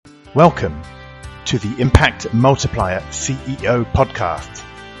Welcome to the Impact Multiplier CEO podcast.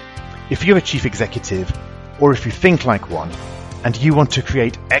 If you're a chief executive, or if you think like one, and you want to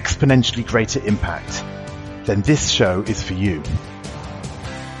create exponentially greater impact, then this show is for you.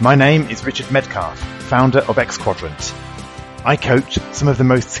 My name is Richard Metcalf, founder of X Quadrant. I coach some of the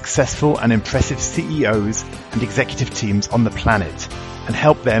most successful and impressive CEOs and executive teams on the planet and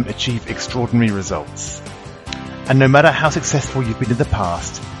help them achieve extraordinary results. And no matter how successful you've been in the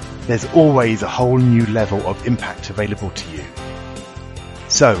past, there's always a whole new level of impact available to you.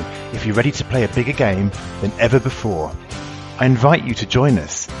 So, if you're ready to play a bigger game than ever before, I invite you to join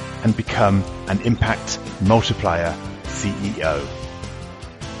us and become an Impact Multiplier CEO.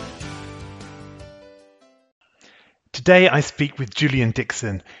 Today I speak with Julian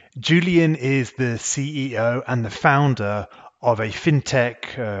Dixon. Julian is the CEO and the founder of a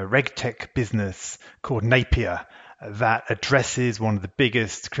fintech, regtech business called Napier that addresses one of the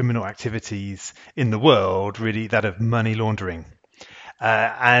biggest criminal activities in the world, really that of money laundering.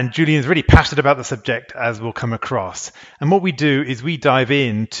 And Julian's really passionate about the subject, as we'll come across. And what we do is we dive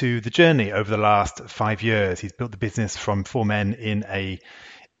into the journey over the last 5 years. He's built the business from 4 men in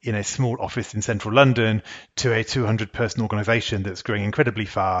a small office in central London to a 200-person organization that's growing incredibly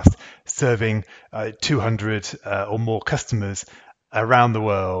fast, serving 200 or more customers around the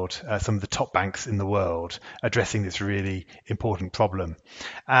world, some of the top banks in the world, addressing this really important problem.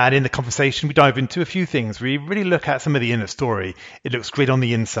 And in the conversation, we dive into a few things. We really look at some of the inner story. It looks great on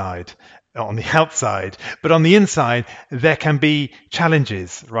the inside, on the outside, but on the inside, there can be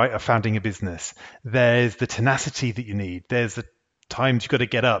challenges, right, of founding a business. There's the tenacity that you need. There's the times you've got to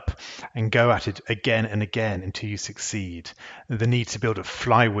get up and go at it again and again until you succeed. The need to build a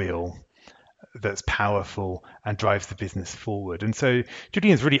flywheel that's powerful and drives the business forward. And so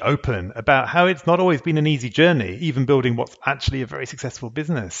Julian's really open about how it's not always been an easy journey, even building what's actually a very successful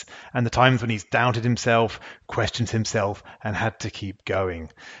business, and the times when he's doubted himself, questioned himself, and had to keep going.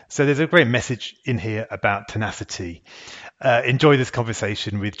 So there's a great message in here about tenacity. Enjoy this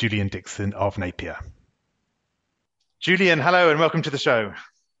conversation with Julian Dixon of Napier. Julian, hello and welcome to the show.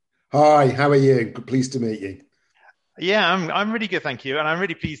 Hi, how are you? Pleased to meet you. Yeah, I'm really good, thank you. And I'm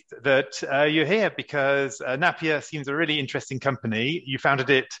really pleased that you're here because Napier seems a really interesting company. You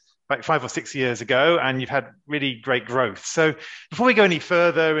founded it like 5 or 6 years ago and you've had really great growth. So before we go any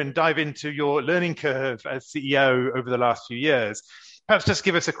further and dive into your learning curve as CEO over the last few years, perhaps just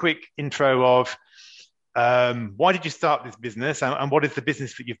give us a quick intro of why did you start this business and what is the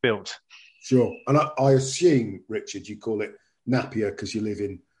business that you've built? Sure. And I assume, Richard, you call it Napier because you live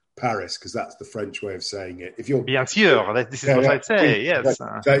in Paris, because that's the French way of saying it. If you're Bien sûr, this is what I'd say, yes.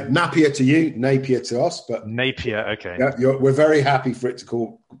 So Napier to you, Napier to us. But Napier, okay. Yeah, we're very happy for it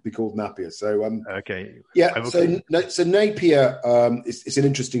to be called Napier. So okay. Yeah, so Napier, it's an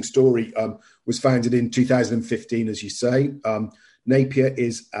interesting story. Was founded in 2015, as you say. Napier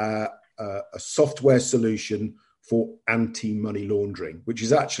is a software solution for anti-money laundering, which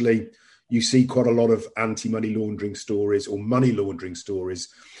is actually, you see quite a lot of anti-money laundering stories or money laundering stories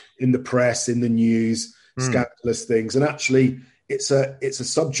in the press, in the news, scandalous things. And actually, it's a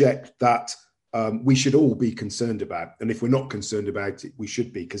subject that we should all be concerned about. And if we're not concerned about it, we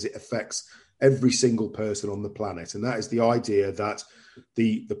should be, because it affects every single person on the planet. And that is the idea that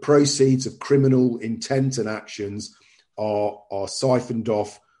the proceeds of criminal intent and actions are siphoned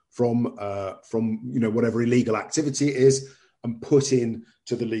off from whatever illegal activity it is and put in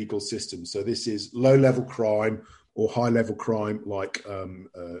to the legal system. So this is low-level crime or high-level crime like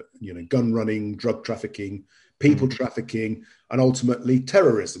gun running, drug trafficking, people trafficking, and ultimately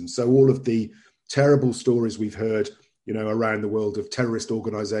terrorism. So all of the terrible stories we've heard, around the world of terrorist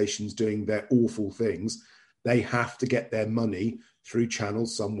organizations doing their awful things, they have to get their money through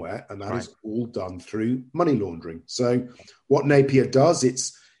channels somewhere, and that is all done through money laundering. So what Napier does,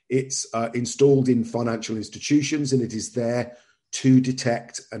 it's installed in financial institutions, and it is there to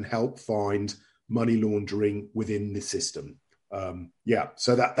detect and help find money laundering within the system.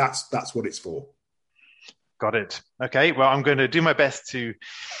 So that's what it's for. Got it. Okay, well, I'm going to do my best to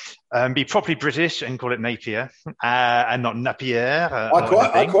be properly British and call it Napier and not Napier.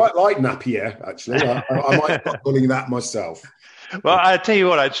 I quite like Napier, actually. I might start calling that myself. Well, I'll tell you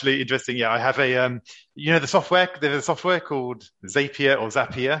what, actually, interesting. Yeah, I have the software, there's a software called Zapier or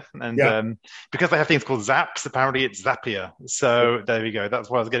Zapier. And because they have things called Zaps, apparently it's Zapier. So there we go. That's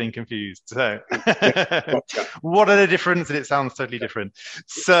why I was getting confused. So what are the differences? And it sounds totally different.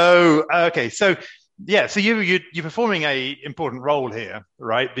 So, okay. So you're performing a important role here,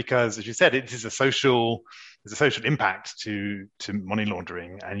 right? Because as you said, it is a social there's a social impact to money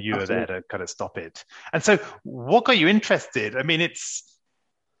laundering, and you are there to kind of stop it. And so what got you interested? I mean,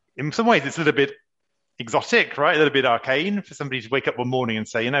 in some ways, it's a little bit exotic, right? A little bit arcane for somebody to wake up one morning and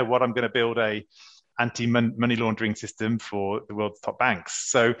say, you know what, I'm going to build a anti-money laundering system for the world's top banks.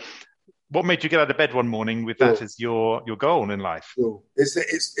 So what made you get out of bed one morning with that as your goal in life? Sure.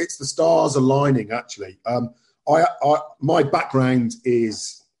 It's the stars aligning, actually. My background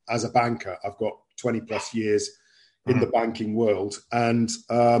is as a banker. I've got 20 plus years in the banking world, and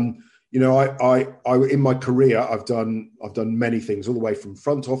I in my career I've done many things, all the way from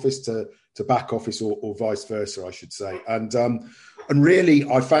front office to back office, or vice versa, I should say. And really,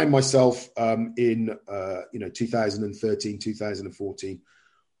 I found myself in 2013, 2014,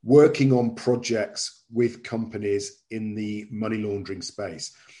 working on projects with companies in the money laundering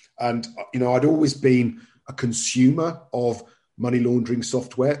space. And I'd always been a consumer of money laundering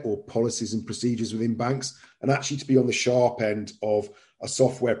software or policies and procedures within banks, and actually to be on the sharp end of a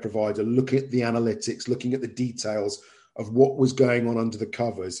software provider, looking at the analytics, looking at the details of what was going on under the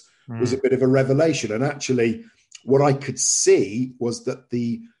covers was a bit of a revelation. And actually, what I could see was that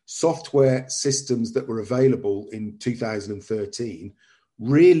the software systems that were available in 2013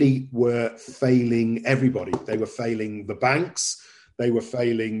 really were failing everybody. They were failing the banks, they were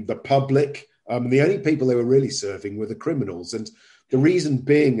failing the public. The only people they were really serving were the criminals. And the reason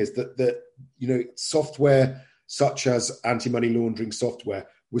being is that software such as anti-money laundering software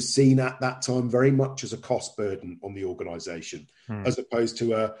was seen at that time very much as a cost burden on the organization, as opposed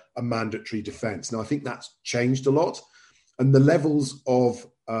to a mandatory defense. Now, I think that's changed a lot. And the levels of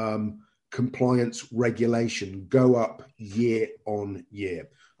compliance regulation go up year on year.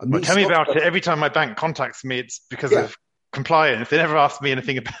 And tell me about it. Every time my bank contacts me, it's because of compliance. They never ask me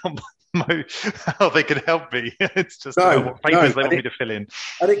anything about how they can help me. It's just what papers they want me to fill in.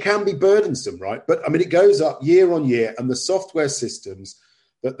 And it can be burdensome, right? But I mean, it goes up year on year, and the software systems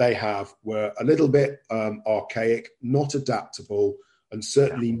that they have were a little bit archaic, not adaptable, and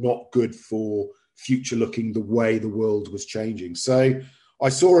certainly not good for future looking the way the world was changing. So I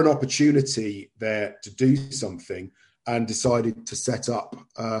saw an opportunity there to do something and decided to set up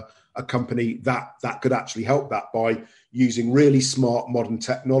a company that could actually help that by using really smart modern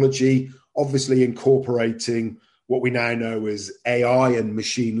technology, obviously incorporating what we now know as AI and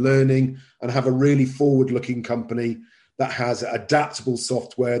machine learning, and have a really forward-looking company that has adaptable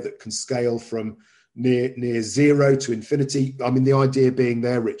software that can scale from near zero to infinity. I mean, the idea being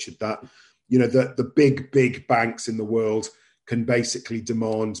there, Richard, that the big banks in the world can basically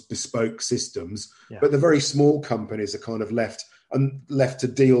demand bespoke systems, but the very small companies are kind of left to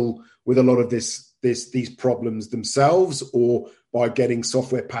deal with a lot of these problems themselves, or by getting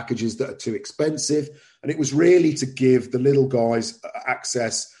software packages that are too expensive. And it was really to give the little guys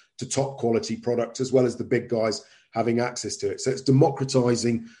access to top quality products, as well as the big guys having access to it. So it's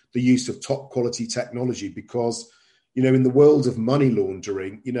democratizing the use of top quality technology, because, in the world of money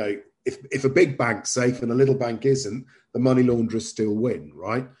laundering, if a big bank's safe and a little bank isn't, the money launderers still win,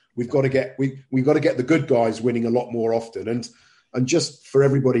 right? We've got to get the good guys winning a lot more often. And just for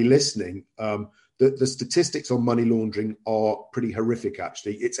everybody listening, the statistics on money laundering are pretty horrific,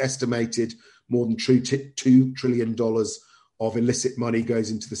 actually. It's estimated more than $2 trillion of illicit money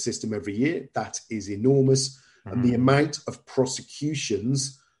goes into the system every year. That is enormous. And the amount of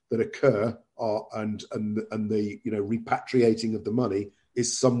prosecutions that occur and the repatriating of the money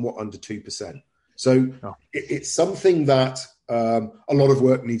is somewhat under 2%. So it's something that a lot of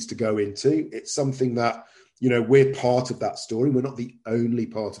work needs to go into. It's something that, we're part of that story. We're not the only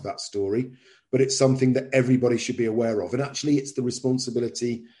part of that story, but it's something that everybody should be aware of. And actually, it's the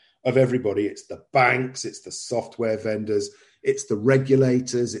responsibility of everybody. It's the banks, it's the software vendors, it's the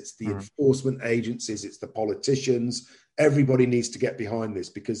regulators, it's the enforcement agencies, it's the politicians. Everybody needs to get behind this,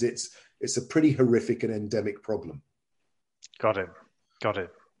 because it's a pretty horrific and endemic problem. Got it.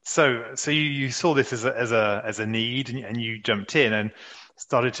 So you saw this as a need, and you jumped in and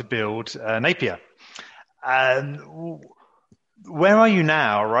started to build Napier. Where are you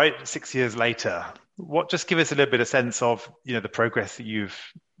now, right? 6 years later. Just give us a little bit of sense of the progress that you've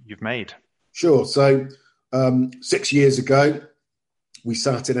made. Sure. So 6 years ago, we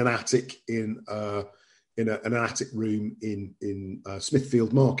sat in an attic in an attic room in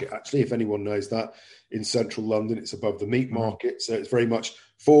Smithfield Market. Actually, if anyone knows that, in central London, it's above the meat market. So it's very much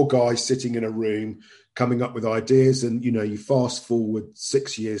four guys sitting in a room, coming up with ideas. And you fast forward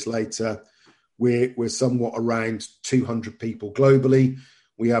 6 years later, we're somewhat around 200 people globally.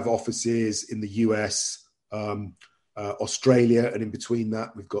 We have offices in the US, Australia, and in between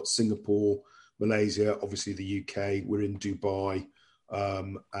that, we've got Singapore, Malaysia, obviously the UK. We're in Dubai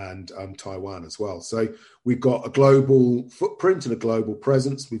and Taiwan as well. So we've got a global footprint and a global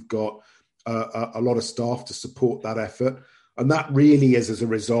presence. We've got a lot of staff to support that effort. And that really is as a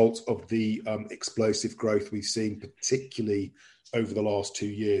result of the explosive growth we've seen, particularly over the last 2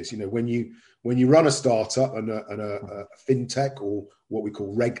 years. When you run a startup and a fintech, or what we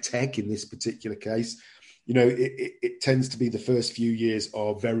call reg tech in this particular case, it tends to be the first few years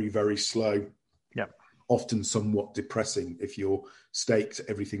are very, very slow. Yeah. Often somewhat depressing if you're staked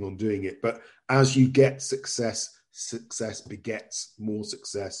everything on doing it. But as you get success begets more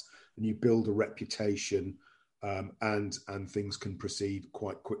success, and you build a reputation, and things can proceed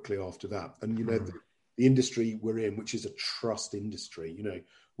quite quickly after that. And the industry we're in, which is a trust industry,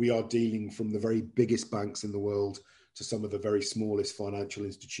 we are dealing from the very biggest banks in the world to some of the very smallest financial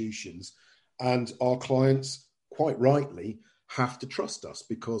institutions, and our clients, quite rightly, have to trust us,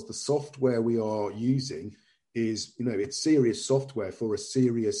 because the software we are using is, it's serious software for a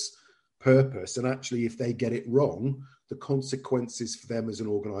serious purpose. And actually, if they get it wrong, the consequences for them as an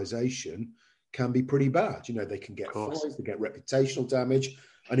organization can be pretty bad. They can get fines, they get reputational damage,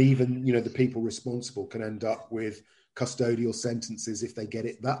 and even, the people responsible can end up with custodial sentences if they get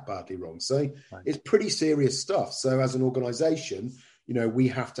it that badly wrong. So It's pretty serious stuff. So as an organization, we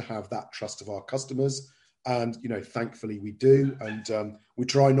have to have that trust of our customers. And, thankfully we do. And we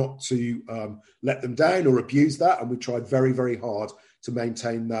try not to let them down or abuse that. And we try very, very hard to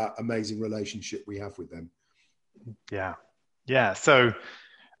maintain that amazing relationship we have with them. Yeah. Yeah. So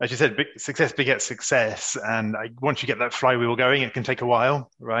as you said, success begets success. And once you get that flywheel going, it can take a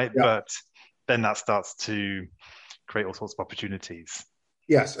while, right? Yeah. But then that starts to create all sorts of opportunities.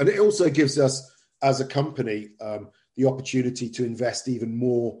 Yes. And it also gives us, as a company, the opportunity to invest even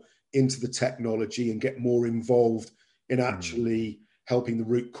more into the technology and get more involved in actually helping the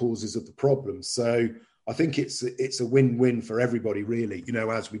root causes of the problem. So I think it's a win-win for everybody, really,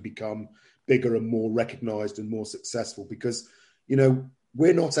 as we become bigger and more recognized and more successful, because,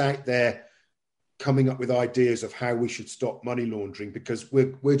 we're not out there coming up with ideas of how we should stop money laundering, because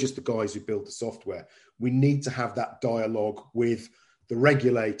we're just the guys who build the software. We need to have that dialogue with the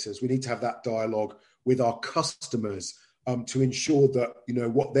regulators. We need to have that dialogue with our customers, to ensure that,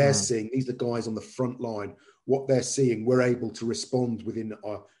 what they're seeing, these are the guys on the front line, what they're seeing, we're able to respond within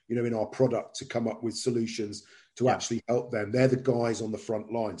our, in our product to come up with solutions to actually help them. They're the guys on the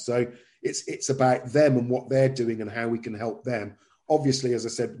front line. So it's about them and what they're doing and how we can help them. Obviously, as I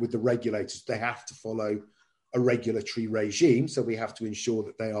said, with the regulators, they have to follow a regulatory regime. So we have to ensure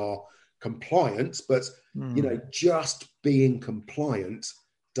that they are compliant, but, just being compliant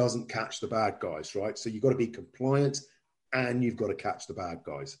doesn't catch the bad guys, right? So you've got to be compliant and you've got to catch the bad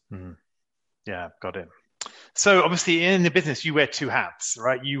guys. Yeah, got it. So obviously in the business, you wear two hats,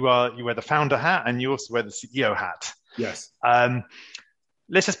 right? You wear the founder hat and you also wear the CEO hat. Yes.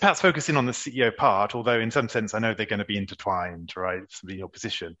 Let's just perhaps focus in on the CEO part, although in some sense, I know they're going to be intertwined, right? Somebody in your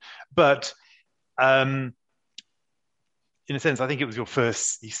position. But in a sense, I think it was your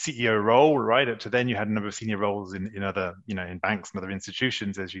first CEO role, right? Up to then, you had a number of senior roles in other, in banks and other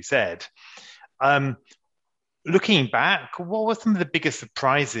institutions, as you said. Looking back, what were some of the biggest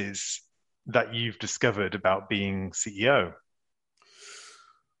surprises that you've discovered about being CEO?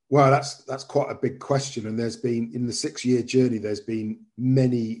 Well, that's quite a big question. And there's been, in the 6-year journey, there's been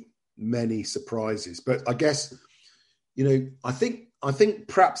many, many surprises. But I guess, I think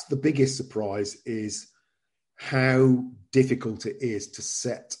perhaps the biggest surprise is how difficult it is to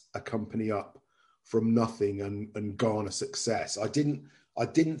set a company up from nothing and garner success. I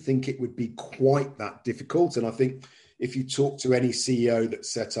didn't think it would be quite that difficult. And I think if you talk to any CEO that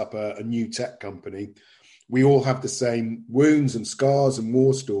set up a new tech company, we all have the same wounds and scars and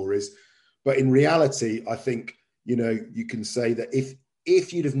war stories. But in reality, I think, you can say that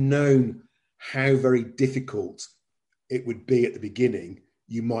if you'd have known how very difficult it would be at the beginning,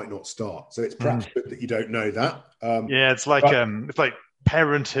 you might not start. So it's perhaps good that you don't know that. It's like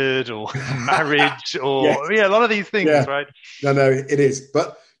parenthood or marriage or a lot of these things, right? No, it is.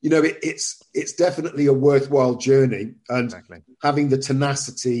 But it's definitely a worthwhile journey, and having the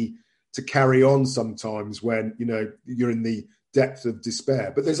tenacity to carry on sometimes when you're in the depth of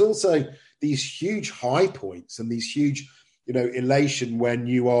despair. But there's also these huge high points and these huge elation when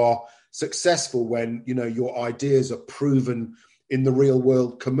you are successful, when your ideas are proven in the real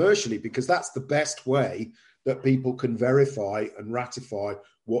world commercially, because that's the best way that people can verify and ratify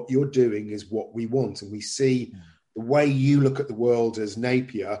what you're doing is what we want. And we see the way you look at the world as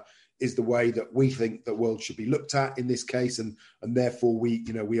Napier is the way that we think the world should be looked at in this case. And therefore we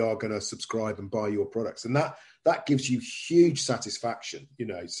are going to subscribe and buy your products. And that gives you huge satisfaction,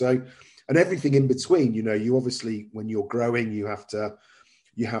 so, and everything in between, you obviously, when you're growing, you have to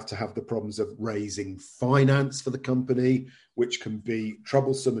have the problems of raising finance for the company, which can be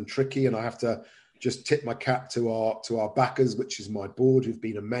troublesome and tricky. And I have to just tip my cap to our backers, which is my board, who've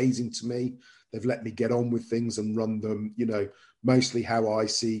been amazing to me. They've let me get on with things and run them, mostly how I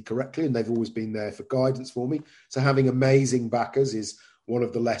see correctly. And they've always been there for guidance for me. So having amazing backers is one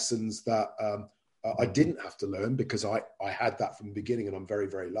of the lessons that I didn't have to learn, because I had that from the beginning, and I'm very,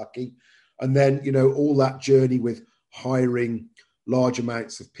 very lucky. And then, all that journey with hiring large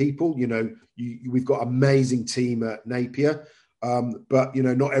amounts of people, we've got an amazing team at Napier. But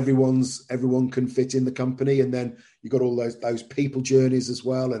not everyone can fit in the company, and then you've got all those people journeys as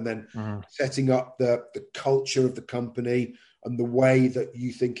well, and then setting up the culture of the company and the way that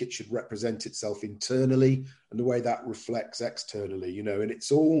you think it should represent itself internally and the way that reflects externally, and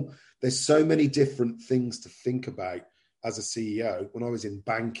there's so many different things to think about as a CEO. When I was in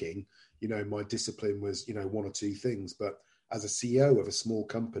banking, my discipline was one or two things, but as a CEO of a small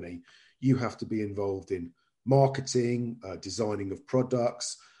company, you have to be involved in marketing, designing of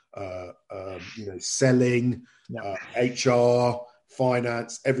products, selling, HR,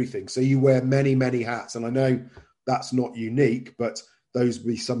 finance, everything. So you wear many, many hats. And I know that's not unique, but those would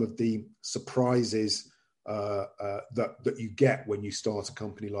be some of the surprises that you get when you start a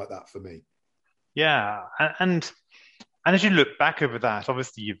company like that for me. Yeah. And as you look back over that,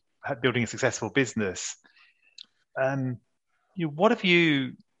 obviously you've had building a successful business. What have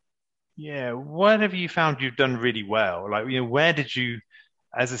you found you've done really well? Like, where did you,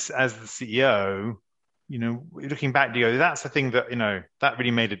 as the CEO, looking back, do you go, that's the thing that, that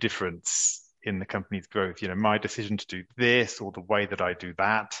really made a difference in the company's growth? My decision to do this, or the way that I do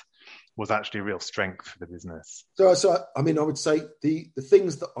that, was actually a real strength for the business. So I would say the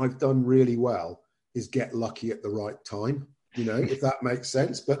things that I've done really well is get lucky at the right time, if that makes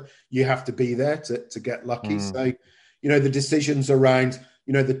sense. But you have to be there to get lucky. So, the decisions around,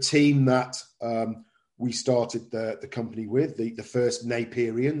 the team that we started the company with, the first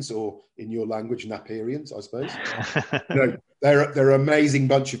Napierians, or in your language, Napierians, I suppose. They're an amazing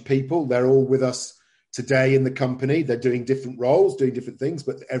bunch of people. They're all with us today in the company. They're doing different roles, doing different things,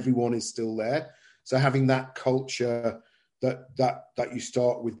 but everyone is still there. So having that culture that you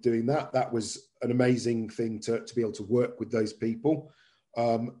start with doing that was an amazing thing to be able to work with those people.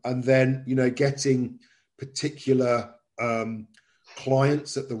 And then, getting particular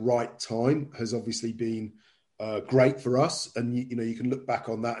clients at the right time has obviously been great for us. And, you can look back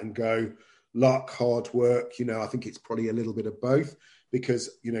on that and go, luck, hard work, I think it's probably a little bit of both, because,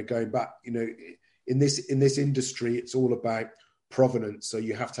 going back, in this industry, it's all about provenance. So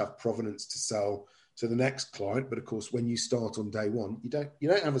you have to have provenance to sell to the next client. But of course, when you start on day one, you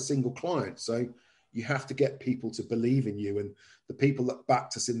don't have a single client. So you have to get people to believe in you. And the people that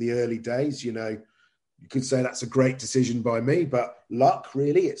backed us in the early days, you could say that's a great decision by me, but luck,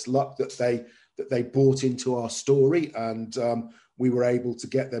 really, it's luck that they bought into our story, and we were able to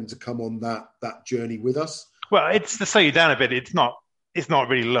get them to come on that journey with us. Well, it's to slow you down a bit. It's not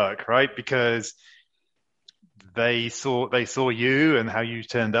really luck, right? Because they saw you and how you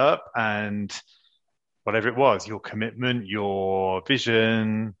turned up, and whatever it was, your commitment, your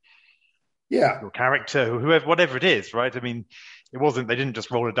vision, your character, whoever, whatever it is, right? It wasn't, they didn't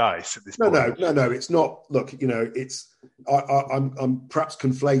just roll a dice at this point. No, it's not. Look, I'm perhaps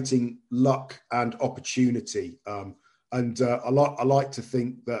conflating luck and opportunity. And I like to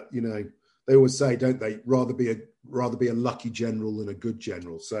think that, they always say, don't they, rather be a lucky general than a good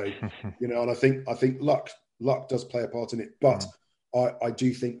general. So, and I think luck does play a part in it. But I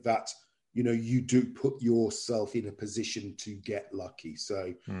do think that, you do put yourself in a position to get lucky.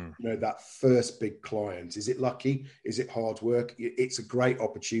 So, that first big client, is it lucky? Is it hard work? It's a great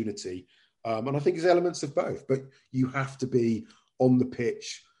opportunity. And I think there's elements of both, but you have to be on the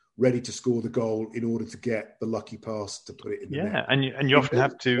pitch, ready to score the goal in order to get the lucky pass to put it in the net. And you often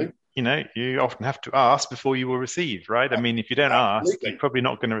have to, you often have to ask before you will receive, right? If you don't ask, you're probably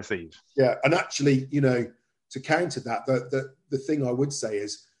not going to receive. Yeah. And actually, to counter that, the thing I would say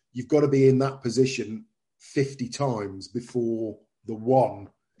is, you've got to be in that position 50 times before the one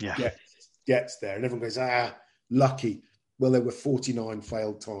gets there. And everyone goes, lucky. Well, there were 49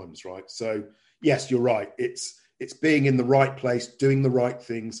 failed times, right? So, yes, you're right. It's being in the right place, doing the right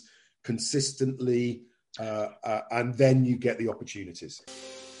things consistently, and then you get the opportunities.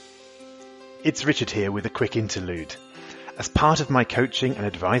 It's Richard here with a quick interlude. As part of my coaching and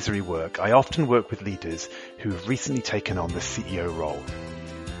advisory work, I often work with leaders who have recently taken on the CEO role.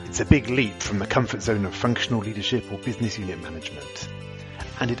 It's a big leap from the comfort zone of functional leadership or business unit management.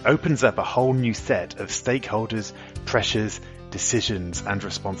 And it opens up a whole new set of stakeholders, pressures, decisions, and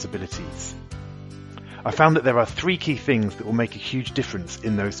responsibilities. I found that there are 3 key things that will make a huge difference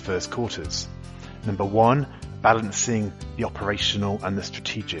in those first quarters. Number 1, balancing the operational and the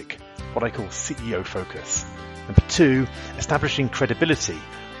strategic. what I call CEO focus. Number 2, establishing credibility,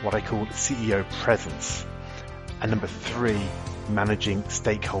 what I call CEO presence. And number 3, managing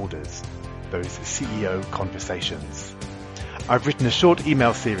stakeholders, those CEO conversations. I've written a short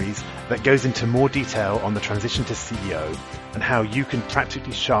email series that goes into more detail on the transition to CEO and how you can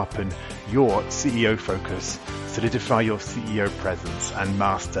practically sharpen your CEO focus, solidify your CEO presence, and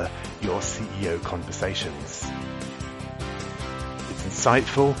master your CEO conversations. It's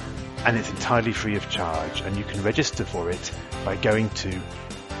insightful and it's entirely free of charge, and you can register for it by going to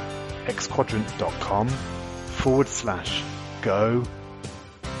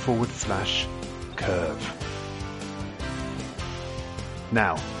xquadrant.com/go/curve.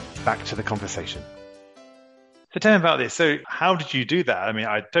 Now, back to the conversation. So tell me about this. So how did you do that? I mean,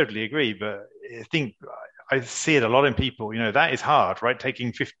 I totally agree, but I think I see it a lot in people. That is hard, right?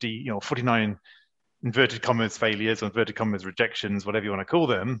 Taking 49 inverted commas failures or inverted commas rejections, whatever you want to call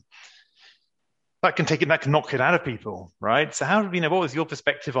them, that can knock it out of people, right? So what was your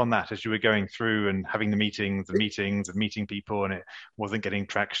perspective on that as you were going through and having the meetings and meeting people and it wasn't getting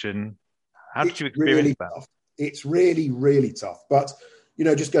traction? How did you experience that? Tough. It's really, really tough. But,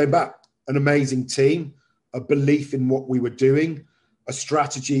 just going back, an amazing team, a belief in what we were doing, a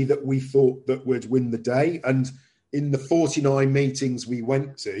strategy that we thought that would win the day. And in the 49 meetings we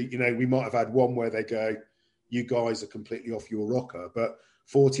went to, we might have had one where they go, you guys are completely off your rocker. But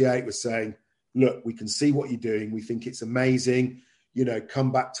 48 was saying, look, we can see what you're doing. We think it's amazing.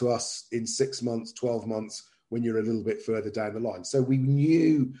 Come back to us in 6 months, 12 months, when you're a little bit further down the line. So we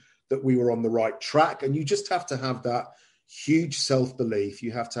knew that we were on the right track. And you just have to have that huge self-belief.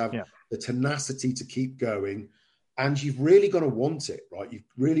 You have to have the tenacity to keep going. And you've really got to want it, right? You've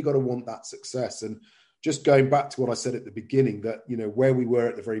really got to want that success. And just going back to what I said at the beginning, that, where we were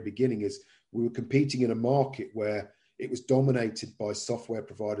at the very beginning is we were competing in a market where it was dominated by software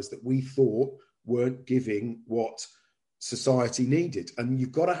providers that we thought weren't giving what society needed. And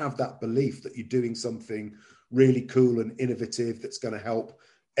you've got to have that belief that you're doing something really cool and innovative that's going to help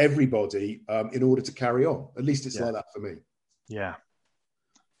everybody in order to carry on. At least it's like that for me. Yeah,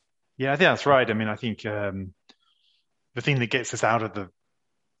 I think that's right. I mean, I think the thing that gets us out of the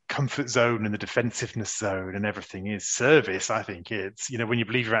comfort zone and the defensiveness zone and everything is service. I think it's, when you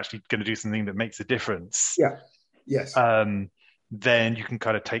believe you're actually going to do something that makes a difference. Yeah. Yes. Then you can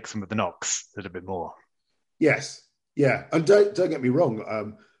kind of take some of the knocks a little bit more. Yes. Yeah. And don't get me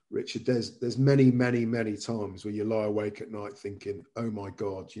wrong, Richard, there's many, many, many times where you lie awake at night thinking, oh my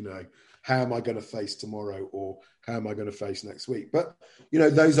God, how am I going to face tomorrow, or how am I going to face next week? But,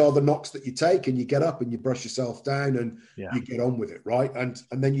 those are the knocks that you take, and you get up and you brush yourself down and you get on with it, right? And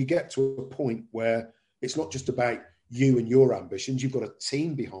then you get to a point where it's not just about you and your ambitions. You've got a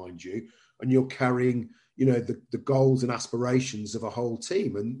team behind you, and you're carrying, the goals and aspirations of a whole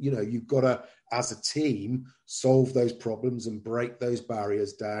team. And, you've got to, as a team, solve those problems and break those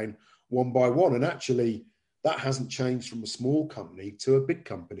barriers down one by one. And actually, that hasn't changed from a small company to a big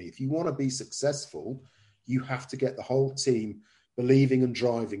company. If you want to be successful, you have to get the whole team believing and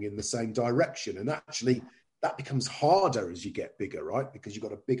driving in the same direction. And actually, that becomes harder as you get bigger, right? Because you've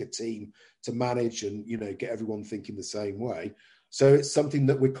got a bigger team to manage and, get everyone thinking the same way. So it's something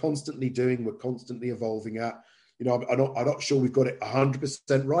that we're constantly doing. We're constantly evolving at. I'm not sure we've got it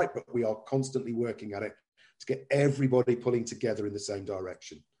 100% right, but we are constantly working at it to get everybody pulling together in the same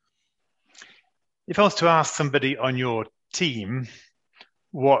direction. If I was to ask somebody on your team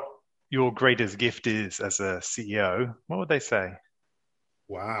what your greatest gift is as a CEO, what would they say?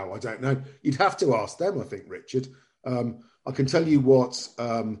 Wow, I don't know. You'd have to ask them, I think, Richard. I can tell you what...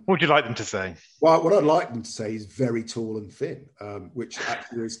 what would you like them to say? Well, what I'd like them to say is very tall and thin, which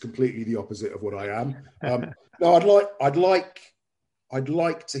actually is completely the opposite of what I am. No, I'd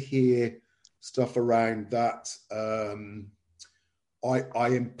like to hear stuff around that. I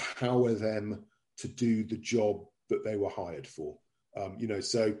empower them to do the job that they were hired for.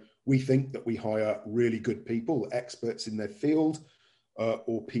 So we think that we hire really good people, experts in their field,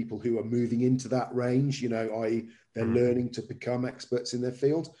 or people who are moving into that range, i.e. they're learning to become experts in their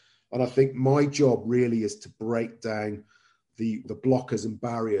field. And I think my job really is to break down the blockers and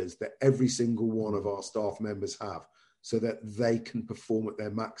barriers that every single one of our staff members have, so that they can perform at their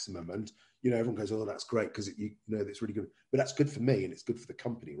maximum. And, everyone goes, oh, that's great because that's really good. But that's good for me and it's good for the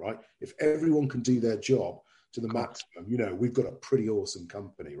company, right? If everyone can do their job to the maximum, we've got a pretty awesome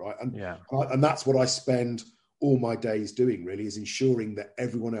company, right? And that's what I spend all my days doing, really, is ensuring that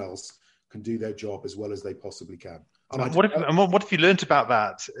everyone else can do their job as well as they possibly can. And what have you learned about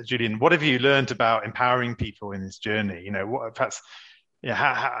that, Julian? What have you learned about empowering people in this journey?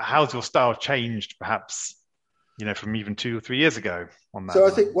 How's your style changed, perhaps, from even 2 or 3 years ago on that? So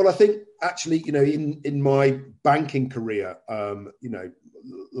I think actually, in my banking career, I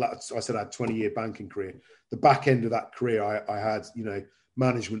said I had 20-year banking career. The back end of that career, I had,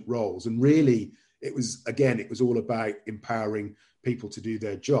 management roles, and really it was all about empowering people to do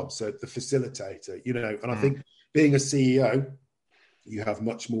their job. So the facilitator, and I think being a CEO, you have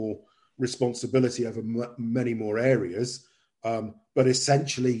much more responsibility over many more areas. But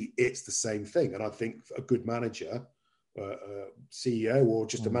essentially it's the same thing. And I think a good manager, CEO or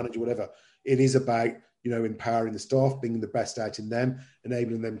just a manager, whatever, it is about, empowering the staff, bringing the best out in them,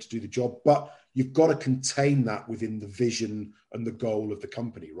 enabling them to do the job. But you've got to contain that within the vision and the goal of the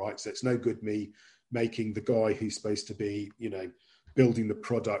company, right? So it's no good me making the guy who's supposed to be, building the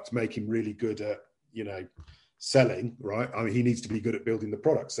product, make him really good at, selling, right? I mean, he needs to be good at building the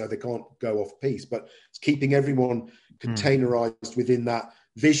product, so they can't go off piece. But it's keeping everyone containerized within that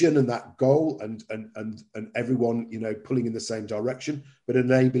vision and that goal, and everyone, pulling in the same direction, but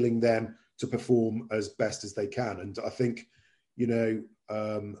enabling them to perform as best as they can. And I think,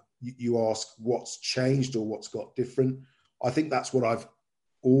 you ask what's changed or what's got different. I think that's what I've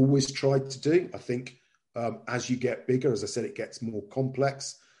always tried to do. I think as you get bigger, as I said, it gets more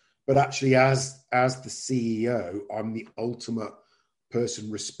complex. But actually, as the CEO, I'm the ultimate person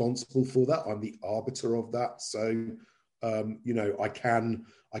responsible for that. I'm the arbiter of that. So, I can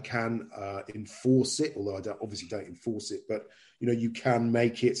enforce it, although I obviously don't enforce it. But you can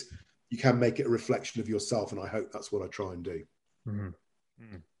make it a reflection of yourself, and I hope that's what I try and do. Mm-hmm.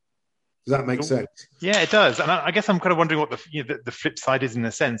 Mm-hmm. Does that make sense? Yeah, it does. And I guess I'm kind of wondering what the flip side is, in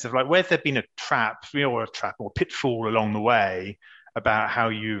the sense of, like, where's there been a trap, or pitfall along the way about how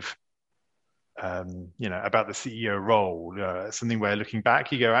you've, about the CEO role, something where looking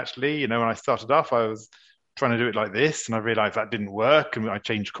back, you go, actually, when I started off, I was trying to do it like this, and I realized that didn't work, and I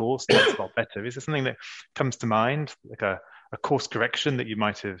changed course, and that's a lot better. Is there something that comes to mind, like a course correction that you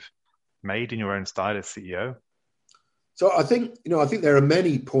might have made in your own style as CEO? So I think there are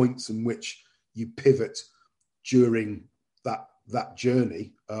many points in which you pivot during that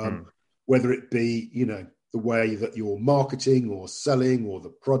journey, whether it be, the way that you're marketing or selling or the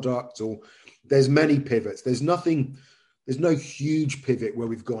product, or there's many pivots. There's no huge pivot where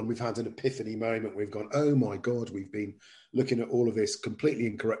we've had an epiphany moment. We've gone, oh my God, we've been looking at all of this completely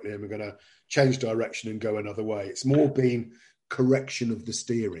incorrectly and we're going to change direction and go another way. It's more been correction of the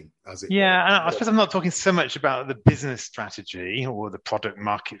steering, as it were. And I suppose I'm not talking so much about the business strategy or the product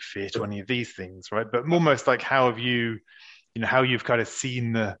market fit or any of these things, right? But almost like how you've kind of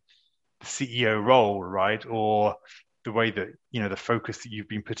seen the CEO role, right? Or the way that, the focus that you've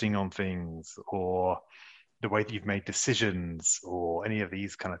been putting on things, or the way that you've made decisions, or any of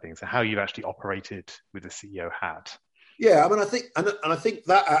these kind of things, and how you've actually operated with the CEO hat. Yeah, I mean, I think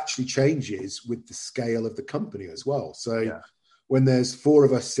that actually changes with the scale of the company as well. So when there's 4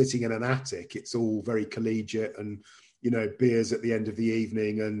 of us sitting in an attic, it's all very collegiate and, beers at the end of the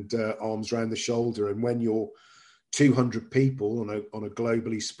evening and arms around the shoulder. And when you're 200 people on a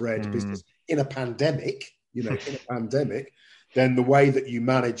globally spread business in a pandemic, then the way that you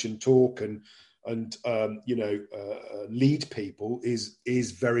manage and talk and lead people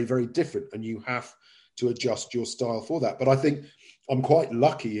is very, very different, and you have to adjust your style for that. But I think I'm quite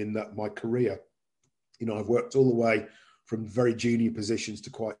lucky in that my career, I've worked all the way from very junior positions to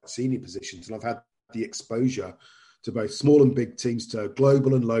quite senior positions, and I've had the exposure to both small and big teams, to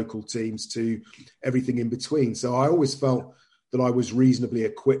global and local teams, to everything in between. So I always felt that I was reasonably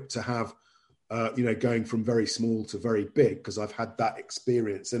equipped to have, going from very small to very big, because I've had that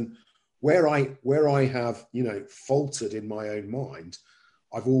experience. And where I have, faltered in my own mind,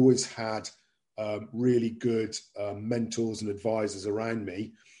 I've always had really good mentors and advisors around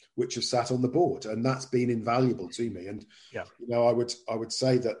me, which have sat on the board, and that's been invaluable to me. And I would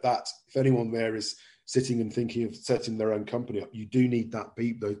say that if anyone there is sitting and thinking of setting their own company up, you do need that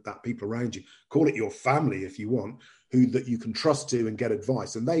people around you. Call it your family if you want, that you can trust to and get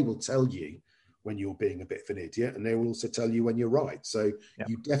advice, and they will tell you when you're being a bit of an idiot, and they will also tell you when you're right. So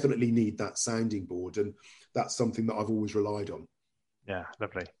you definitely need that sounding board, and that's something that I've always relied on. Yeah,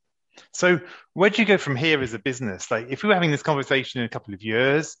 lovely. So where do you go from here as a business? Like, if we were having this conversation in a couple of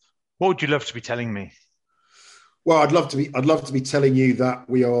years, what would you love to be telling me? Well, I'd love to be telling you that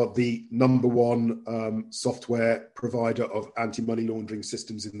we are the number one software provider of anti-money laundering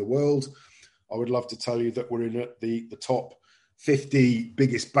systems in the world. I would love to tell you that we're in the top 50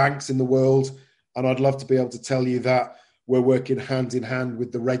 biggest banks in the world. And I'd love to be able to tell you that we're working hand in hand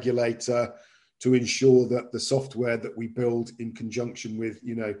with the regulator to ensure that the software that we build in conjunction with,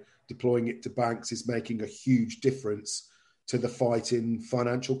 deploying it to banks is making a huge difference to the fight in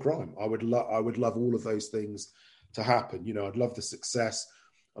financial crime. I would love all of those things to happen. I'd love the success,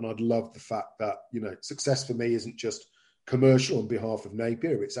 and I'd love the fact that, success for me isn't just commercial on behalf of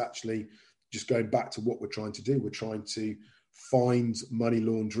Napier. It's actually just going back to what we're trying to do. We're trying to find money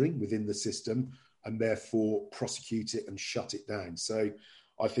laundering within the system and therefore prosecute it and shut it down. So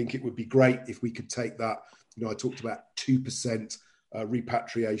I think it would be great if we could take that. I talked about 2%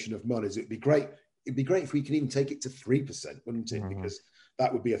 repatriation of monies. It'd be great if we can even take it to 3%, wouldn't it? Because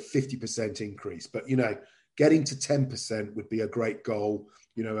that would be a 50% increase. But, getting to 10% would be a great goal,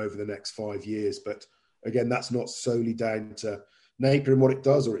 over the next 5 years. But again, that's not solely down to Napier and what it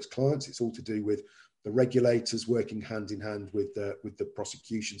does or its clients. It's all to do with the regulators working hand in hand with the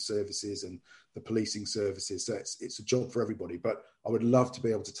prosecution services and the policing services. So it's a job for everybody. But I would love to be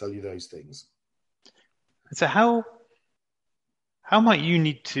able to tell you those things. So how might you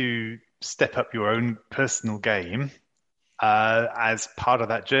need to step up your own personal game as part of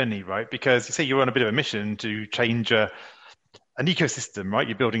that journey, right? Because you say you're on a bit of a mission to change an ecosystem, right?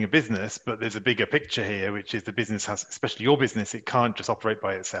 You're building a business, but there's a bigger picture here, which is the business has, especially your business, it can't just operate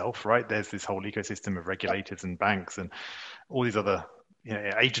by itself, right? There's this whole ecosystem of regulators and banks and all these other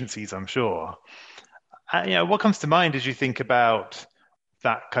agencies, I'm sure. What comes to mind as you think about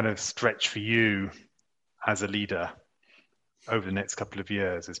that kind of stretch for you as a leader over the next couple of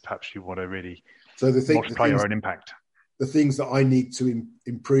years, as perhaps you want to really multiply your own impact? The things that I need to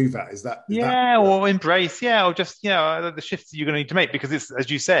improve at is that or embrace, or just the shifts you're going to need to make, because it's, as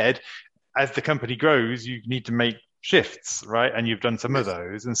you said, as the company grows, you need to make shifts, right? And you've done some of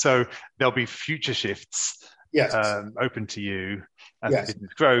those, and so there'll be future shifts open to you as the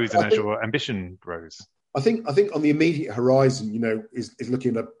business grows and as your ambition grows. I think on the immediate horizon, is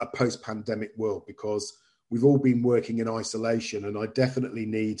looking at a post-pandemic world, because we've all been working in isolation, and I definitely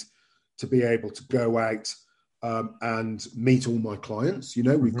need to be able to go out and meet all my clients.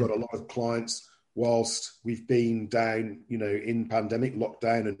 We've got a lot of clients whilst we've been down, in pandemic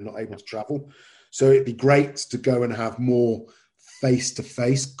lockdown and not able to travel. So it'd be great to go and have more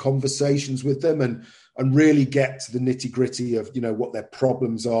face-to-face conversations with them and really get to the nitty-gritty of, what their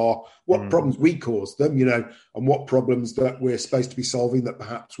problems are, what problems we caused them, and what problems that we're supposed to be solving that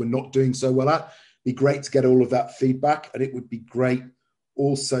perhaps we're not doing so well at. It'd be great to get all of that feedback, and it would be great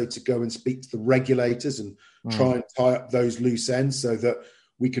also to go and speak to the regulators and try and tie up those loose ends so that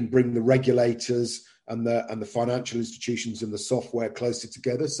we can bring the regulators and the financial institutions and the software closer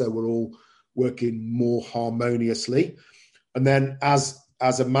together, so we're all working more harmoniously. And then as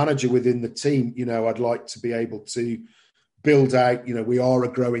a manager within the team, I'd like to be able to build out, we are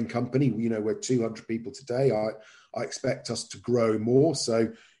a growing company, we're 200 people today. I expect us to grow more.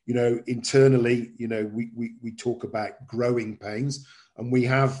 So, internally, we talk about growing pains, and we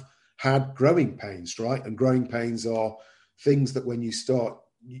have had growing pains, right? And growing pains are things that when you start,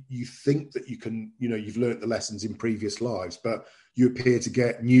 you think that you can, you've learnt the lessons in previous lives, but you appear to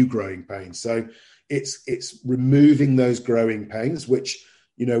get new growing pains. So it's removing those growing pains, which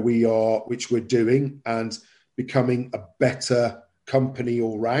we're doing, and becoming a better company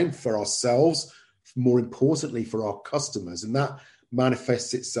all round for ourselves, more importantly for our customers. And that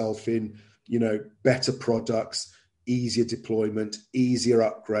manifests itself in, better products, easier deployment, easier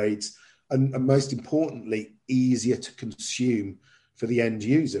upgrades, and most importantly, easier to consume for the end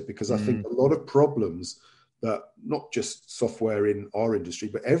user. Because I think a lot of problems that not just software in our industry,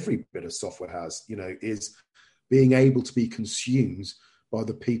 but every bit of software has, is being able to be consumed by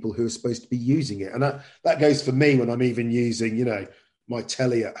the people who are supposed to be using it. And that goes for me when I'm even using, my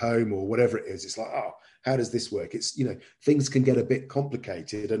telly at home or whatever it is. It's like, how does this work? It's, things can get a bit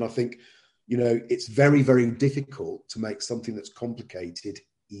complicated. And I think, it's very, very difficult to make something that's complicated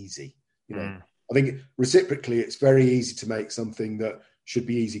easy. I think reciprocally, it's very easy to make something that should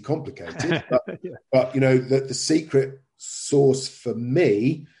be easy complicated. But, but the secret sauce for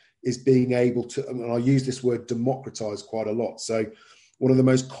me is being able to, and I use this word democratize quite a lot. So one of the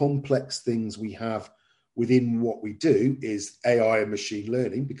most complex things we have within what we do is AI and machine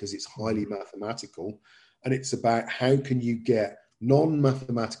learning, because it's highly mathematical, and it's about how can you get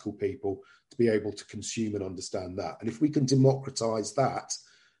non-mathematical people to be able to consume and understand that. And if we can democratize that,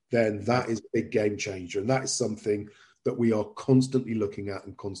 then that is a big game changer. And that is something that we are constantly looking at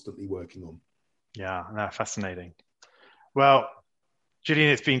and constantly working on. Yeah, fascinating. Well, Julian,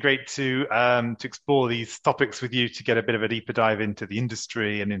 it's been great to explore these topics with you, to get a bit of a deeper dive into the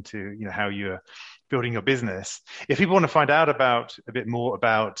industry and into how you're building your business. If people want to find out a bit more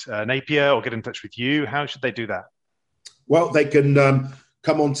about Napier or get in touch with you, how should they do that? Well, they can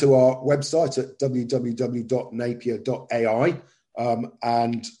come onto our website at www.napier.ai,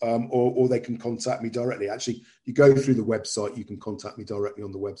 or they can contact me directly. Actually, you go through the website, you can contact me directly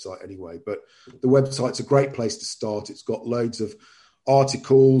on the website anyway. But the website's a great place to start. It's got loads of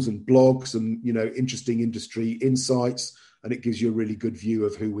articles and blogs and, interesting industry insights, and it gives you a really good view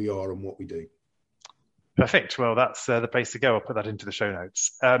of who we are and what we do. Perfect. Well, that's the place to go. I'll put that into the show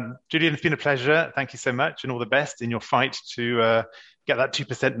notes. Julian, it's been a pleasure. Thank you so much, and all the best in your fight to get that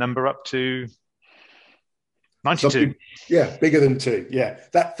 2% number up to 92. Bigger than 2. Yeah.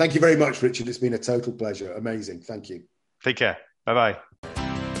 Thank you very much, Richard. It's been a total pleasure. Amazing. Thank you. Take care. Bye-bye.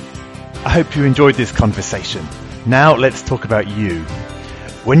 I hope you enjoyed this conversation. Now let's talk about you.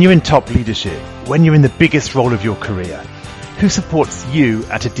 When you're in top leadership, when you're in the biggest role of your career, who supports you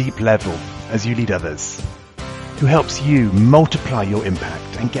at a deep level as you lead others? Who helps you multiply your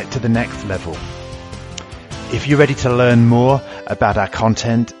impact and get to the next level? If you're ready to learn more about our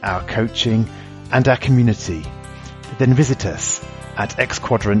content, our coaching, and our community, then visit us at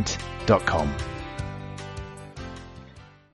xquadrant.com.